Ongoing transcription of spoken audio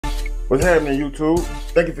What's happening, YouTube?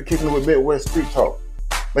 Thank you for kicking it with Midwest Street Talk.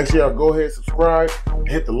 Make sure y'all go ahead, subscribe, and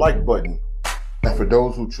hit the like button. And for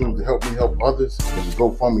those who choose to help me help others, there's a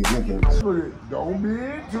GoFundMe link in the Don't be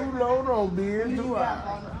in too low, don't be in too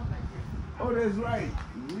high. Oh, that's right.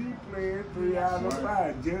 We playing 3 out of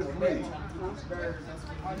 5, just me.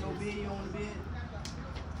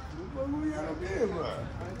 We got a bid, man.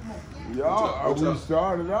 Y'all, we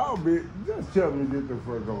started out bit. Just tell me get the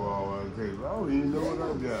fuck up all I take. I don't even know what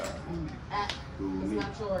I got. It's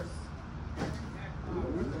not yours.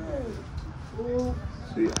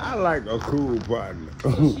 See, I like a cool partner.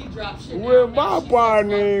 Well, my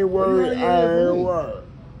partner ain't worried, I ain't worried.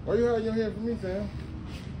 Why you have your hand for me, fam?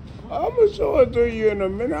 I'm gonna show it to you in a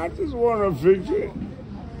minute. I just want to fix it.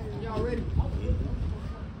 Y'all ready?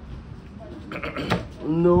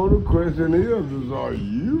 No, the question is are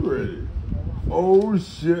you ready? Oh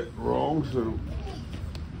shit, wrong suit.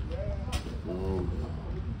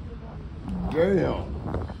 Damn,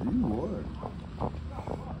 she won.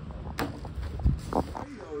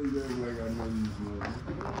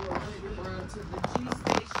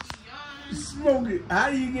 Smoke it. How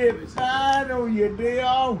you get fired on your day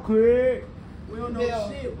off, Craig? We don't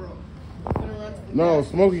know shit, bro. No,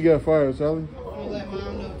 Smokey got fired, Sally. I'm gonna let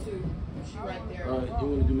Mom know too. She right there. Alright, you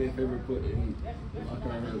want to do me a favor? Put in my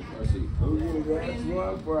car in the car seat. Okay, that's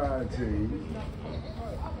one pride team.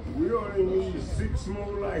 We only need 6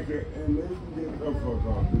 more like it, and they can get the fuck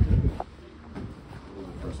off.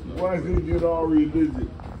 Once they get all religious,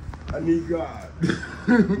 I need God.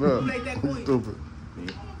 No, Make that queen. stupid.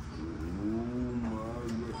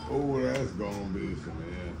 Oh, that's gonna be some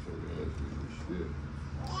interesting shit.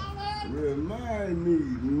 Remind me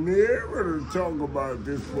never to talk about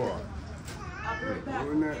this part.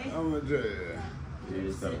 I'm gonna tell you,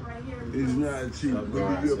 it's not cheap.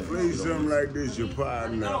 But if you play something like this, your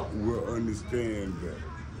partner will understand that.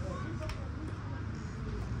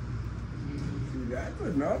 See, that's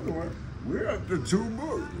another one. We're up to 2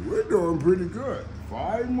 books. We're doing pretty good.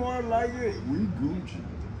 5 more like it, we Gucci.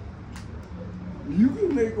 You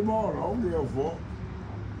can make them all. I don't give a fuck.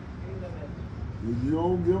 If you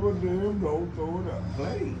don't give a damn, don't throw it up.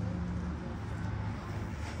 Play.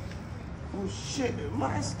 Oh shit, am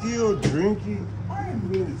I still drinking? I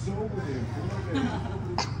ain't been sober in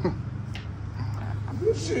 4 days.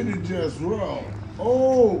 This shit is just wrong.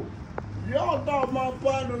 Oh, y'all thought my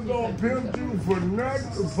partner was gonna pimp you for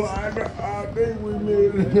nothing, partner. I think we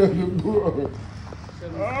made another book.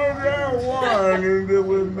 Oh, that one, and then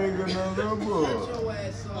we make another book.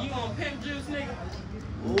 You gonna pimp juice, nigga?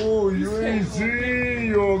 Oh, you ain't seen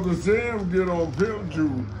your Uncle Sam get on pimp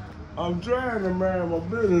juice. I'm trying to mind my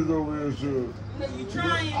business over here, sir. You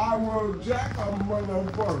trying? I will jack a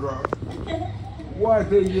motherfucker. Why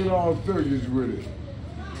they get all 30s with it?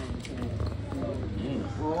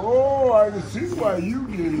 Oh, I can see why you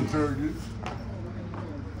getting 30s.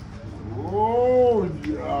 Oh,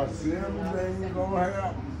 yeah, I see everything gonna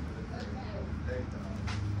happen.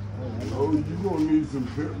 Oh, you gonna need some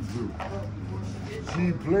pimp juice.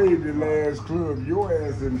 She played the last club. Your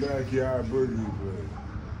ass in backyard boogie played.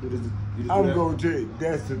 I'm gonna tell you,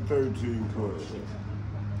 that's the 13 club.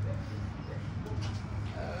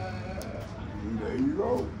 There you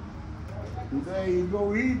go. There you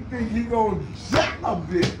go. He think he gonna jack a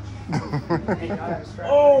bitch.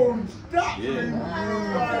 Oh, stop me. I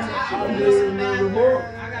made another book.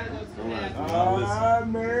 I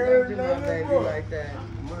made another book. Like that.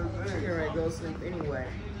 You're ready to go sleep anyway.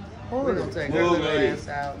 We're gonna take her little ass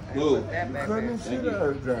out and put that back Couldn't there. shit out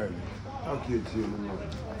of time. I'll catch you in the morning.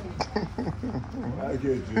 I'll catch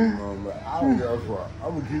you in the morning. I don't give a fuck. I'm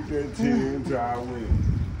gonna keep that 10 until I win.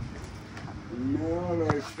 Now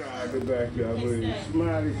let's start the backyard.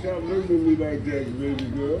 Smiley, stop looking at me like that, baby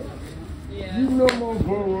girl. Yeah. You know my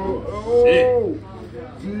phone. Oh,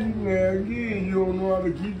 see now again, you don't know how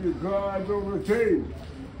to keep your cards on the table.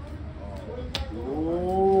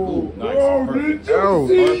 Oh, nice. oh, did you Ouch.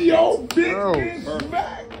 see your big Ouch. bitch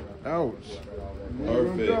back? Ouch. We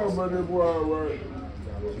don't talk about that boy, right?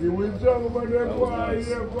 Can we talk about that boy nice.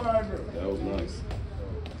 here, partner? That was nice.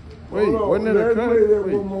 Wait, wasn't it a let's cut? play that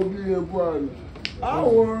Wait. one more game, partner. I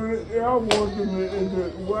want them in the,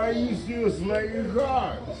 why you still smacking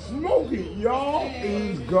cards? Smoke it, y'all.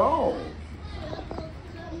 He's gone.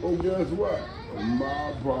 Oh, guess what?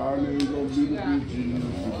 My partner ain't gonna be the bitch he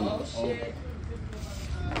used to be.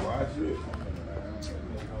 Watch it.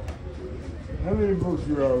 How many books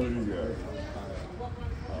you already got?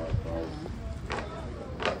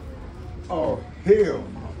 Oh, hell.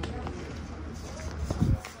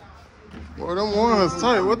 Boy, them ones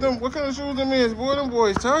tight. What kind of shoes them is? Boy, them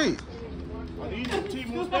boys tight. These are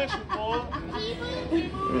T-Move special, boy.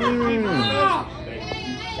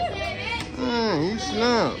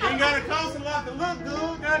 snap. You gotta cost a lot to look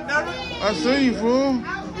good, goddammit. I see you, fool.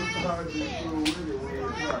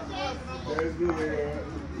 That's good.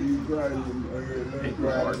 You got his money.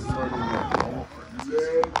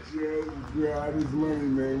 Let's just grab his money,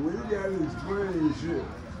 man. We gotta explain shit.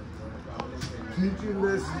 Teaching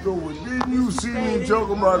lessons over. Didn't you see me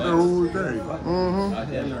talking about the whole thing? Mm-hmm. I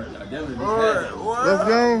definitely All right, well, Let's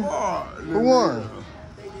go. Who won?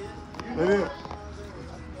 They did.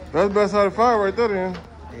 That's best out of 5 right there, then.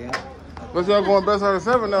 Yeah. But y'all going best out of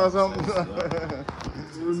 7 now or something?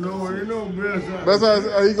 No, ain't no best out. Best out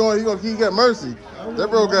of, he gonna keep got mercy. That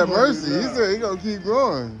bro got mercy. He said he gonna keep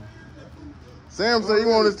going. Sam said he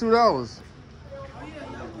wanted his $2.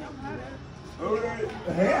 Okay,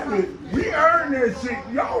 have it. We earned that shit.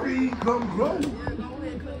 Y'all didn't come close.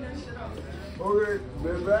 Okay,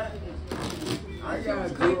 they're back. I got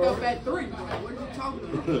to Picked up at 3. What are you talking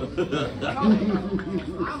about?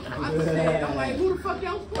 I'm sad. I'm like, who the fuck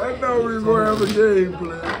y'all I playing? thought we was gonna have a game,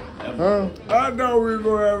 player. Huh? I thought we was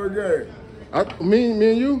gonna have a game. Me and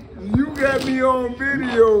you? You got me on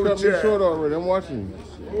video, Cut me chat. short already. I'm watching you.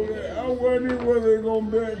 Okay, I wonder whether they're gonna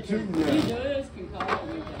bet too now.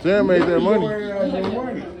 Sam made that money. You ain't had no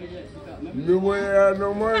money. You ain't had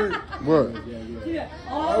no money. What?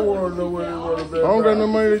 I wanna know where they wanna bet. I don't got no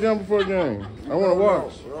money to jump before the game. I want to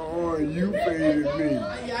watch. You faded me.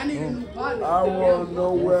 Yeah, I need a new body. I want to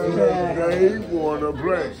know whether they want to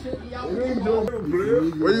play.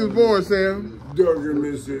 Where you was born, Sam? Duggan,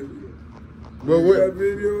 Mississippi. But You what? got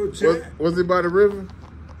video chat? Was it by the river?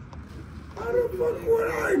 How the fuck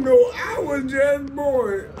would I know? I was just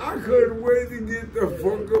born. I couldn't wait to get the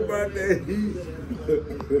fuck about that heat.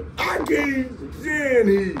 I can't stand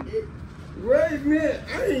heat. Right now,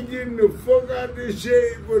 I ain't getting the fuck out this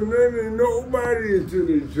shade for none of nobody until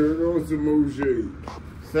they turn on some more shade.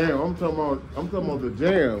 Sam, I'm talking about the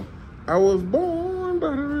jam. I was born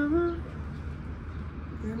by the river.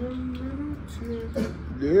 In a little chest,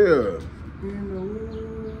 Yeah.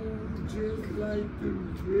 just like the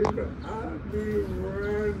river, I've been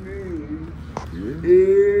running Yeah.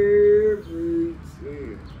 every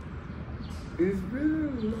day. It's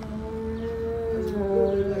been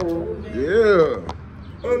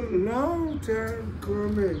a long time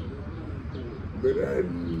coming, but I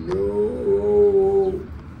know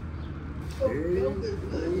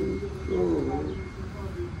things will go.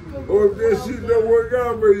 Or if that shit don't work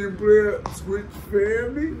out for you, player, switch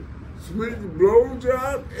family, switch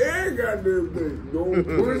blowjob, and goddamn thing. No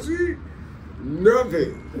pussy,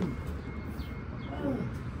 nothing.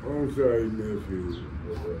 I'm sorry, nephew.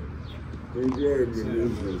 They gave me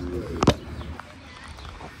this.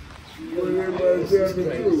 What everybody tell the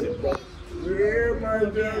truth? Everybody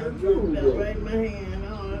tell the truth, though. Right in my hand.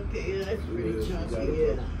 Oh, okay, that's pretty chunky,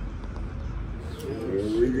 yeah. Well,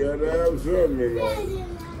 we gotta have something tonight.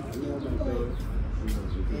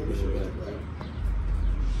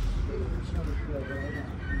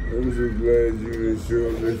 I'm so glad you didn't show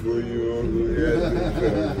up before you on the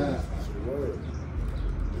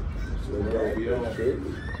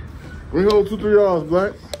We hold $2-3,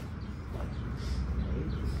 Black.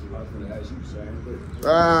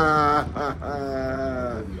 Ah.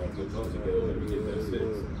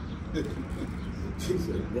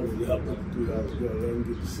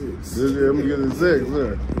 I'm getting 6.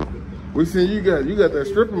 Look. We seen you got that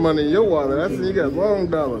stripper money in your wallet. I seen you got long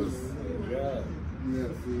dollars.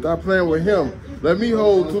 Stop playing with him. Let me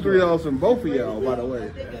hold $2-3 from both of y'all, by the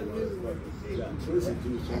way.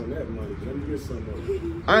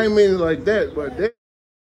 I ain't mean it like that, but they.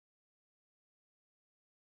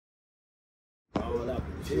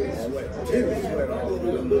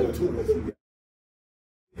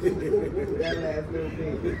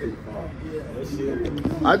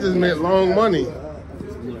 I just meant long money.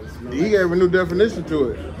 He gave a new definition to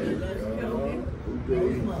it.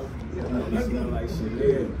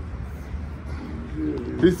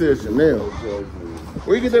 He said Chanel.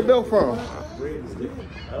 Where you get that belt from?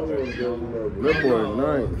 That boy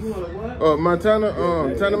nice. Montana,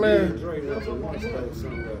 Montana Man.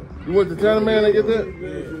 You went to Montana Man and get that?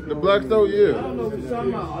 The black store, yeah.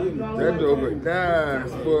 That dope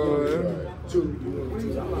nice, boy.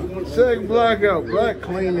 Check Black out. Black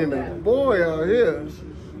cleaning the boy out here.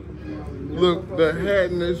 Look, the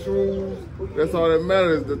hat and the shoes. That's all that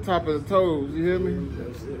matters. The top of the toes. You hear me?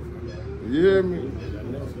 You hear me?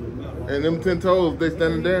 And them 10 toes, they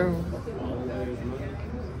standing down.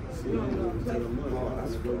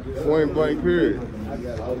 Point blank period.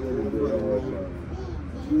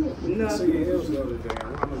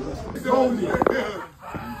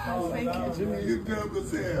 You dumb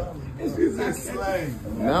as hell. It's that slang.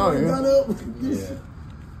 Now, yeah.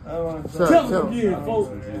 Tell him again,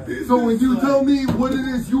 folks. So when you tell me what it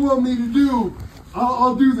is you want me to do,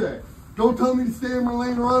 I'll do that. Don't tell me to stay in my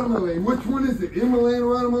lane or out of my lane. Which one is it? In my lane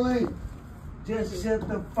or out of my lane? Just shut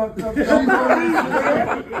the fuck up. That's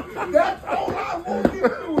all I want you to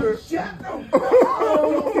do is shut the fuck up.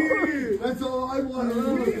 That's all I want to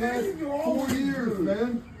do the past 4 years,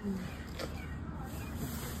 man.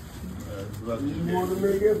 You want to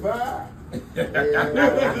make it back?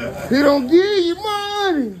 He don't give you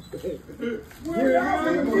money. Where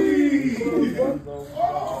are we?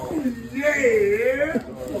 Oh, yeah.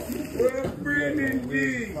 What a Brandon D.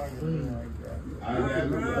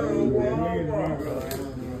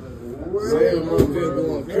 Sam up there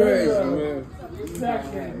going crazy, man.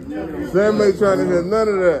 Sam ain't trying to hear none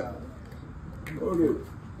of that.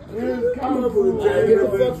 Get the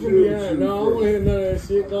fuck from behind. No, I don't want to hear none of that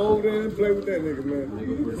shit. Go over there and play with that nigga, man.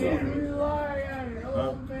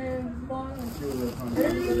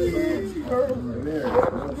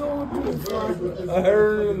 I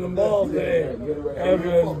heard in the mall today, after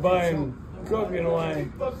I was buying cooking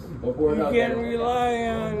wine, you can't rely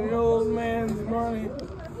on your old man's money.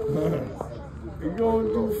 You're going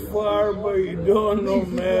too far, but you don't no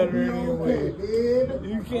matter anyway.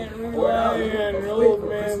 You can't rely on your old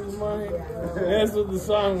man's money. That's what the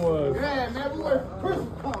song was.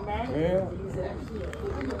 Yeah.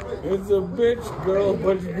 It's a bitch, girl,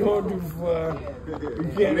 but you're going too far. You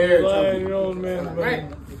can't rely on your old man's money.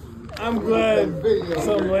 I'm glad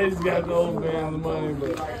some ladies got the old man's money,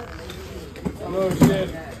 but no shit.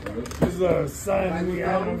 It's a sign to me I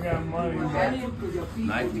don't got money, but I didn't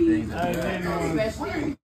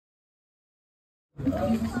want.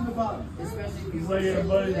 He's like your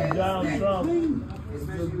buddy Donald Trump.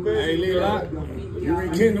 Hey, Lila, you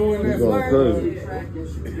rekindling that fire?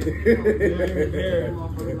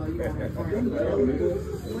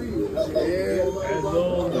 That's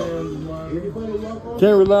old man's money.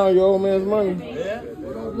 Can't rely on your old man's money. Yeah.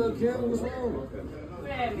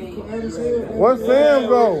 Where's Sam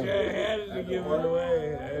go? I had to give it away.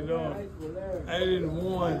 I didn't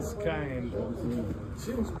once, kind of.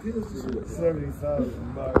 $70,000.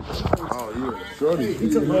 Oh, yeah. Shorty.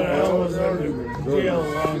 But I was under jail a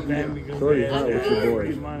long time because I had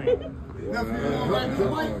free money. Pay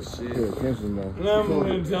attention now. And I'm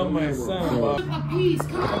going to tell my son about it. Peace,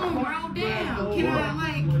 come on, bro, damn. Can I,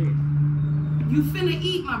 like, you finna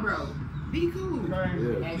eat, my bro. Be cool.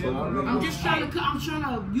 I'm just trying to,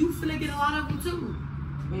 you finna get a lot of them too.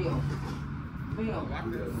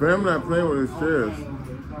 Fam not playing with his chairs.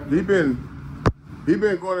 He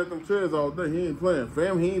been going at them chairs all day. He ain't playing.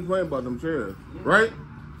 Fam, he ain't playing about them chairs. Right?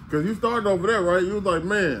 Because you started over there, right? You was like,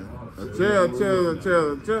 man, a chair.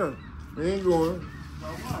 He ain't going.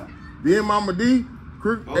 Then Mama D,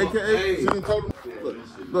 a.k.a. she done told him.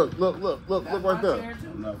 Look right there.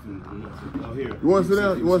 You want to sit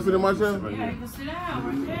down? You want to sit in my chair? Yeah, you can sit down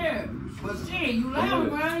right there. But shit, you lay on the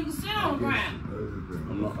ground, you can sit on the ground.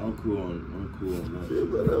 I'm cool on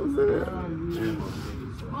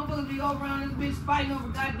Motherfuckers be over around this bitch fighting over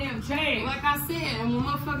goddamn chairs. Like I said, and when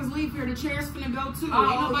motherfuckers leave here, the chairs finna go too.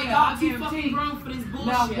 Ain't nobody y'all too fucking grown for this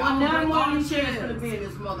bullshit. Now, one of these chairs finna be in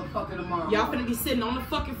this motherfucker tomorrow. Y'all finna be sitting on the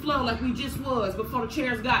fucking floor like we just was before the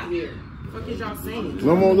chairs got here. What is y'all saying?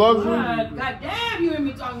 No more luxury? Goddamn, you hear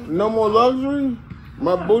me talking. No more luxury?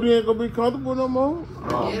 My booty ain't gonna be comfortable no more?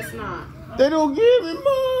 Yes, not. They don't give me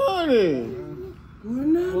money.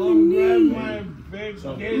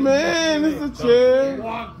 Man, it's a chair.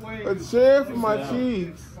 A chair for my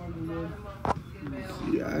cheeks.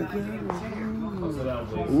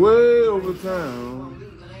 Way over town.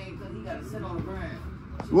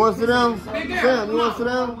 You want to sit down? Sam, you want to sit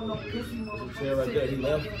down? Chair right there, he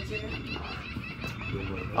left.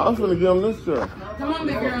 I was gonna give him this chair. Come on,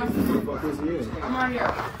 big girl. I'm right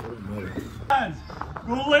here.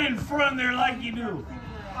 go lay in front there like you do.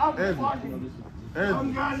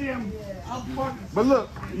 And, goddamn. I'm fucking. but look,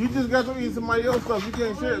 you just got to eat somebody else's stuff. You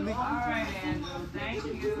can't share it. All right, Andrew. Thank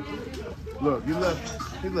you. Look, he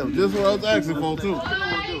left just what I was asking for too.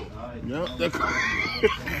 Yep.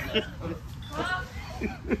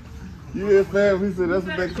 You hear fam? He said that's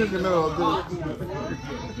what they cooking up.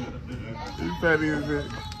 He's fatty as it.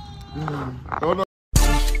 Don't know.